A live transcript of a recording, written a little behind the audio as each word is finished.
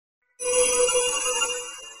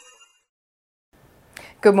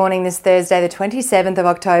Good morning, this Thursday, the 27th of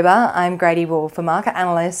October. I'm Grady Wolfe, a market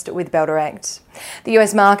analyst with Bell Direct. The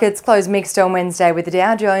US markets closed mixed on Wednesday with the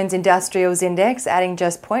Dow Jones Industrials Index adding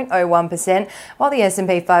just 0.01%, while the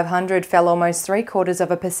S&P 500 fell almost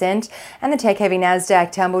 0.75% and the tech-heavy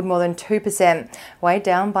Nasdaq tumbled more than 2%, weighed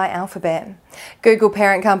down by Alphabet. Google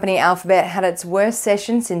parent company Alphabet had its worst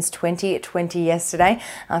session since 2020 yesterday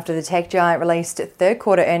after the tech giant released third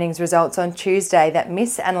quarter earnings results on Tuesday that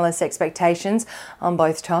missed analysts' expectations on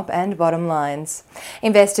both top and bottom lines.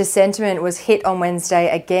 Investor sentiment was hit on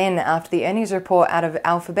Wednesday again after the earnings report out of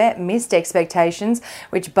Alphabet missed expectations,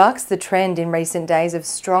 which bucks the trend in recent days of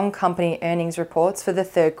strong company earnings reports for the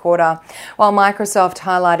third quarter, while Microsoft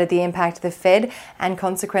highlighted the impact the Fed and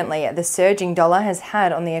consequently the surging dollar has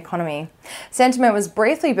had on the economy. Sentiment was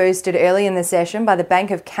briefly boosted early in the session by the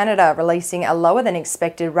Bank of Canada releasing a lower than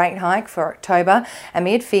expected rate hike for October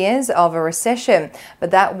amid fears of a recession,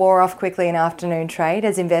 but that wore off quickly in afternoon trade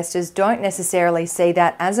as investors don't necessarily see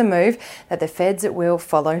that as a move that the Feds will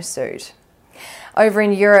follow suit. Over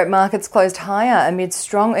in Europe, markets closed higher amid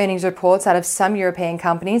strong earnings reports out of some European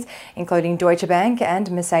companies, including Deutsche Bank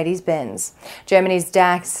and Mercedes-Benz. Germany's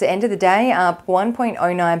DAX ended the day up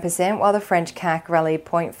 1.09%, while the French CAC rallied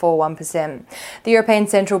 0.41%. The European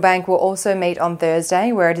Central Bank will also meet on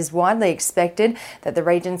Thursday, where it is widely expected that the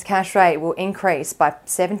region's cash rate will increase by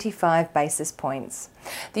 75 basis points.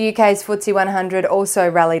 The UK's FTSE 100 also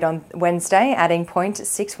rallied on Wednesday, adding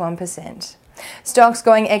 0.61%. Stocks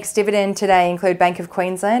going ex-dividend today include Bank of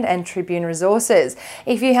Queensland and Tribune Resources.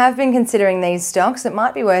 If you have been considering these stocks, it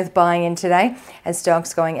might be worth buying in today, as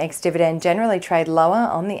stocks going ex-dividend generally trade lower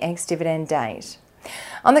on the ex-dividend date.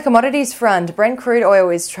 On the commodities front, Brent crude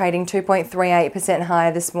oil is trading 2.38%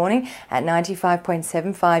 higher this morning at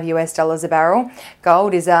 $95.75 a barrel.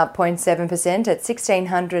 Gold is up 0.7% at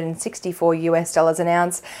 $1,664 an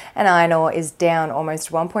ounce, and iron ore is down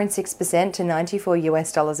almost 1.6% to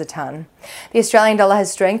 $94 a tonne. The Australian dollar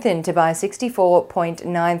has strengthened to buy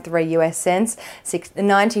 64.93 US cents,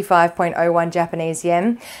 95.01 Japanese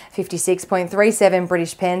yen, 56.37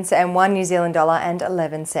 British pence, and 1 New Zealand dollar and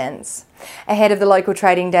 11 cents. Ahead of the local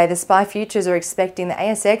trading day, the SPI futures are expecting the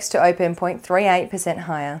ASX to open 0.38%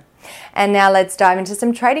 higher. And now let's dive into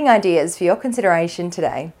some trading ideas for your consideration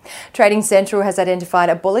today. Trading Central has identified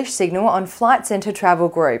a bullish signal on Flight Centre Travel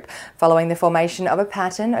Group, following the formation of a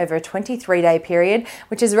pattern over a 23-day period,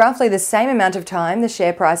 which is roughly the same amount of time the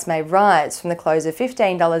share price may rise from the close of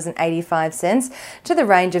 $15.85 to the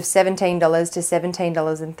range of $17 to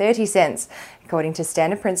 $17.30, according to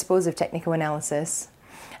standard principles of technical analysis.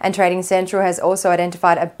 And Trading Central has also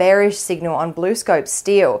identified a bearish signal on BlueScope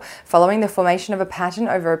Steel, following the formation of a pattern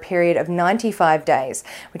over a period of 95 days,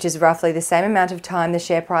 which is roughly the same amount of time the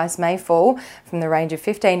share price may fall from the range of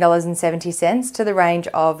 $15.70 to the range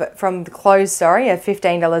of, from the close, of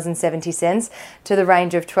 $15.70 to the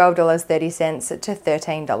range of $12.30 to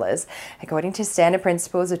 $13, according to standard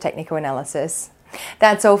principles of technical analysis.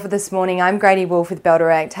 That's all for this morning. I'm Grady Wolfe with Bell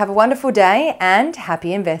Direct. Have a wonderful day and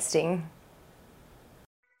happy investing.